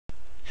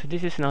So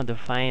this is now the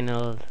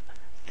final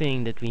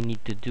thing that we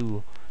need to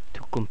do to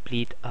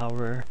complete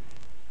our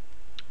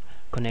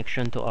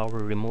connection to our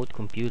remote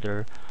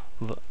computer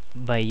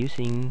by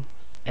using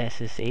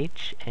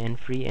SSH and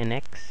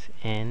FreeNX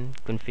and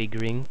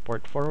configuring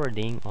port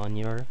forwarding on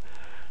your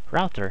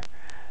router.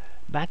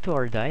 Back to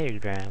our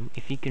diagram,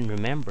 if you can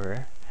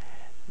remember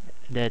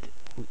that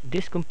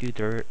this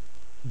computer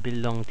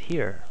belonged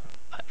here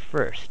at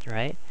first,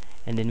 right?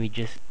 And then we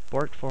just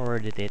port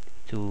forwarded it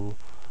to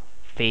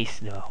face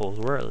the whole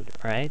world,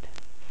 right?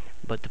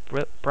 But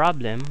the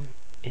problem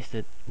is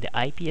that the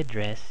IP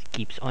address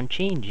keeps on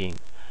changing,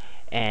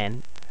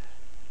 and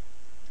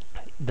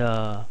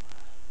the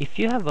if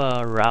you have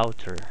a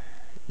router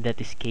that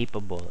is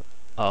capable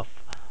of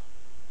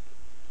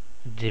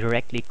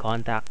directly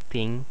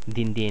contacting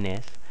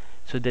DNS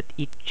so that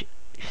it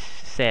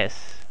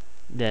says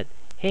that,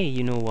 hey,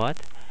 you know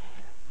what,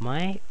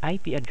 my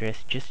IP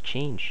address just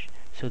changed,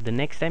 so the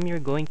next time you're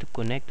going to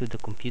connect to the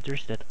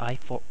computers that I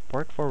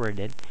port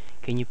forwarded,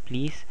 can you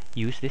please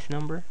use this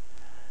number?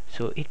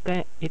 So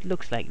it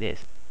looks like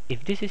this.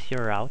 If this is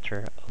your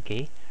router,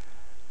 okay,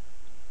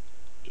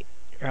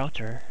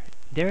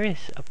 there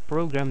is a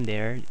program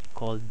there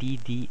called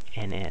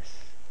dd-wrt.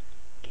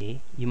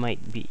 Okay, you might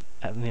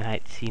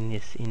seen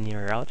this in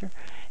your router,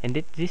 and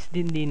this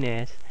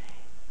dd-wrt,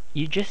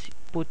 you just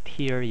put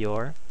here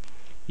your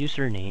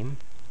username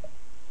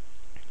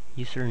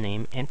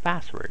and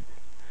password.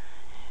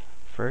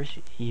 First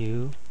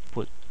you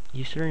put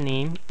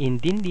username in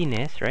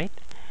dd-wrt, right,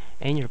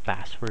 and your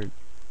password,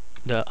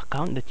 the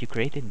account that you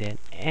created then,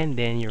 and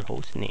then your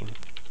host name.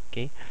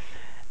 Okay,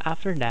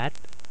 after that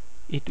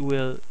it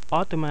will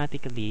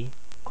automatically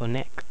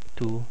connect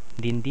to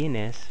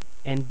DNS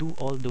and do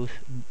all those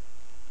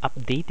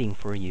updating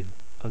for you.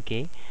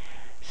 Okay,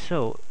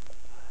 so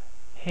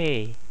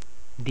hey,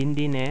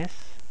 DNS,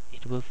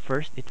 it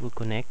will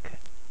connect.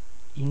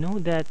 You know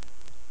that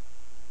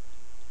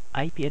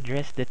IP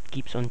address that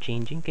keeps on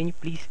changing, can you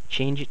please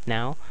change it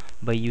now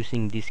by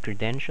using these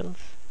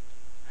credentials?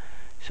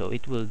 So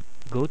it will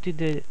go to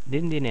the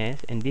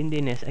DNS, and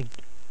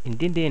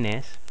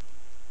DNS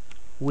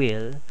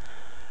will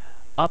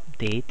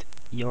update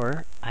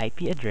your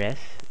IP address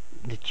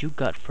that you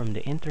got from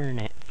the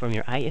internet, from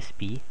your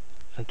ISP.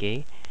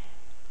 Okay,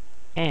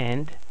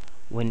 and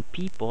when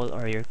people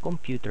or your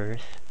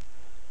computers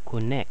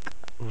connect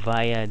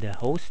via the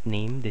host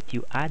name that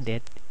you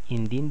added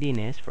in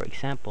DNS, for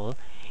example,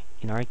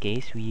 in our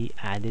case we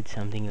added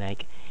something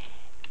like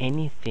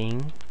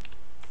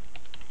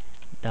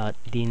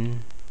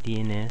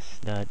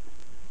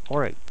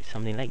anything.dns.org,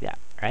 something like that,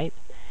 right?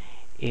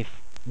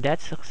 If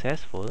that's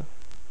successful,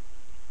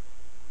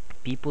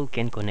 people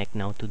can connect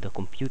now to the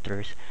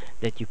computers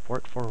that you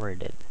port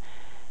forwarded.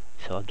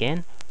 So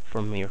again,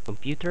 from your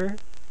computer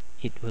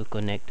it will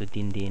connect to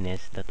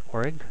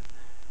dns.org,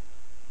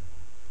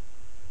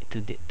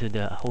 to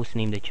the host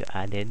name that you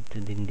added to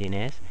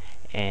DNS,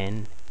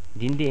 and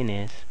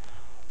DNS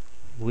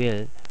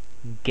will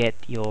get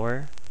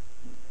your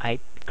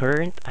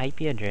current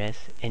IP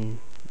address, and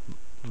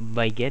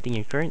by getting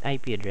your current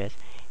IP address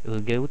it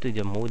will go to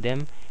the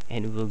modem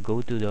and it will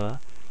go to the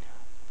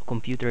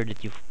computer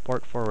that you've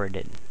port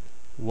forwarded.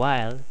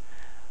 While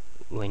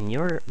when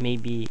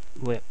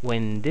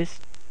when this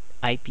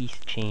IPs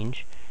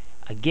change,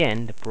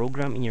 again the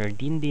program in your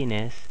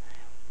DNS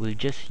will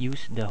just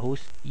use the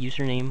host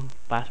username,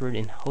 password,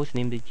 and host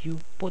name that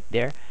you put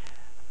there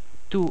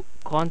to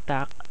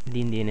contact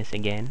DNS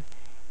again,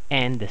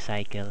 and the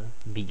cycle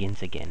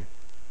begins again.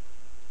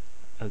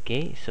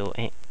 Okay, so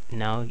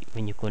now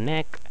when you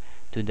connect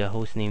to the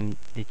host name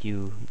that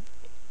you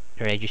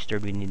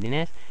registered with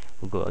DNS,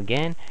 we'll go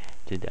again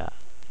to the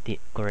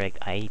correct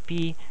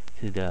IP,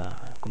 to the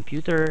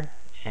computer,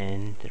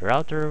 and the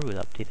router will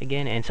update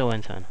again, and so on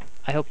and so on.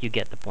 I hope you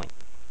get the point.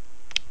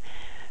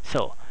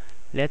 So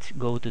let's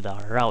go to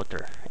the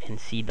router and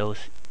see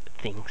those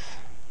things.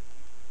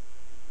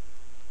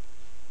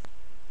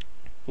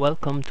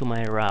 Welcome to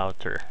my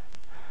router.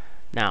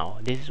 Now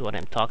this is what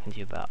I'm talking to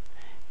you about.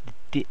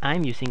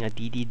 I'm using a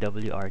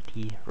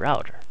dd-wrt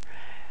router.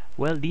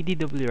 Well,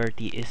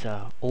 dd-wrt is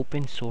a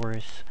open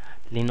source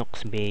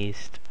Linux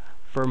based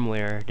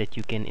firmware that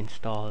you can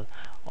install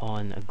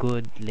on a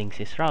good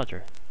Linksys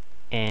router,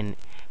 and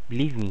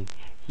believe me,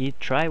 you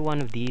try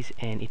one of these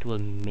and it will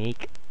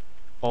make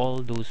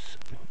all those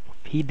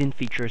hidden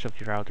features of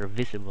your router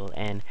visible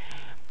and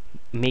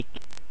make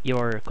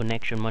your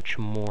connection much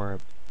more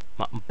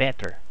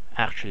better.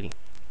 Actually,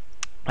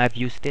 I've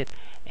used it,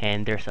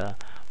 and there's a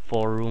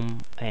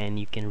forum and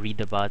you can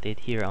read about it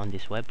here on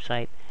this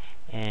website,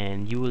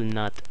 and you will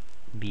not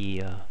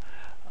be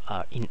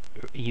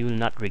you will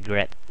not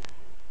regret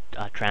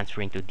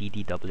transferring to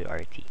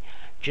dd-wrt.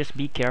 Just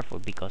be careful,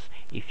 because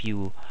if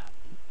you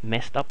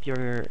messed up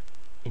your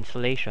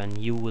installation,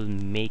 you will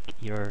make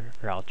your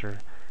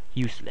router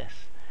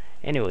useless.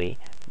 Anyway,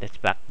 let's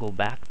go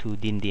back to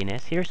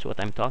DNS. Here's what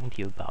I'm talking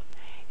to you about.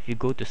 If you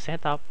go to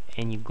setup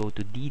and you go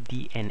to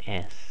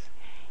ddns,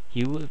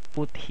 you will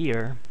put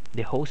here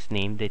the host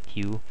name that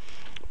you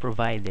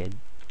provided,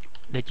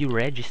 that you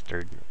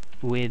registered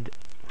with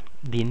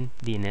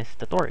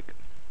din-dns.org.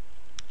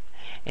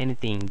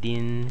 Anything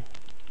din-dns.org,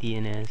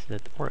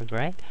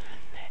 right?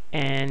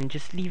 And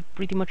just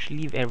pretty much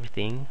leave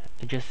everything.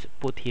 Just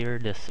put here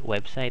this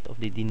website of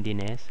the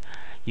din-dns.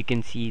 You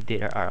can see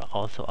there are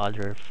also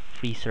other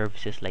free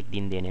services like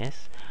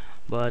din-dns,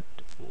 but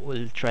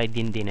we'll try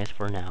din-dns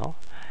for now.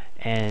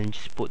 And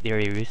just put there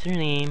your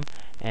username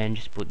and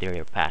just put there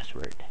your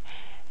password,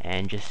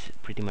 and just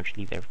pretty much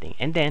leave everything.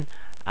 And then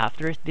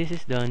after this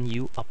is done,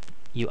 you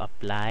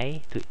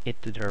apply to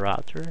the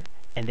router,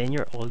 and then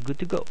you're all good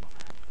to go.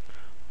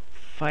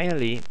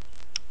 Finally,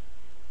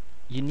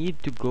 you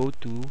need to go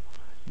to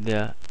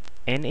the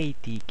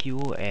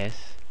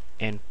NAT/QoS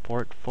and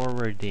port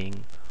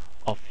forwarding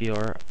of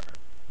your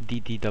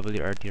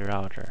dd-wrt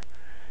router.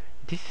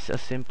 This is a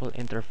simple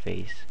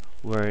interface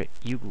where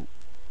you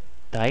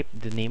type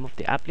the name of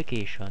the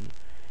application,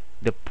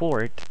 the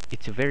port,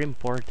 it's very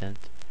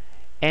important,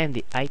 and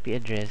the IP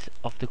address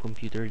of the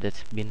computer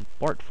that's been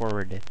port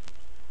forwarded.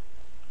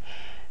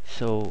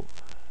 So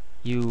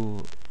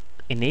you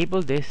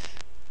enable this,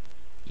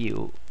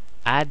 you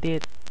add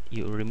it,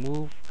 you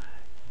remove.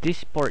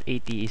 This port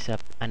 80 is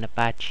an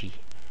Apache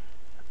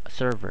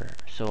server,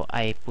 so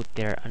I put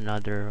there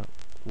another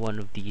one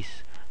of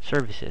these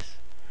services.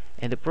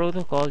 And the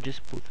protocol,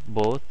 just put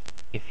both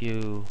if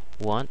you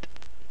want,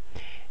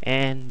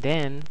 and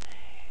then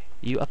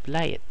you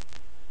apply it.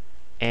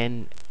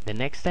 And the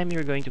next time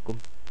you're going to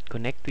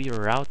connect to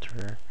your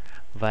router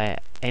via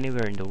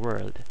anywhere in the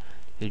world,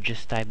 you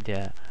just type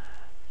the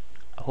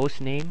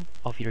host name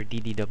of your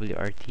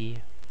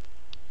dd-wrt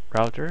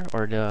router,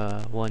 or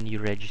the one you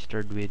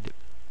registered with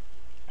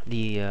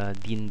the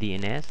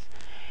din-dns,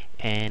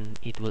 and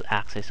it will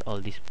access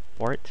all these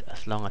ports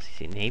as long as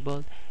it's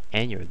enabled,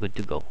 and you're good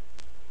to go.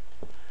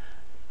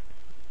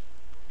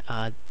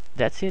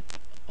 That's it.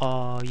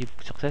 You've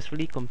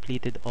successfully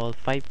completed all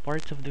 5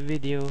 parts of the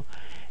video,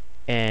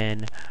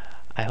 and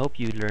I hope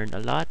you learned a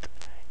lot.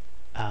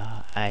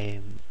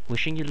 I'm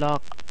wishing you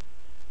luck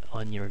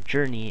on your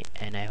journey,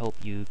 and I hope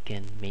you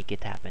can make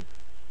it happen.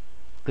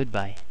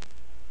 Goodbye.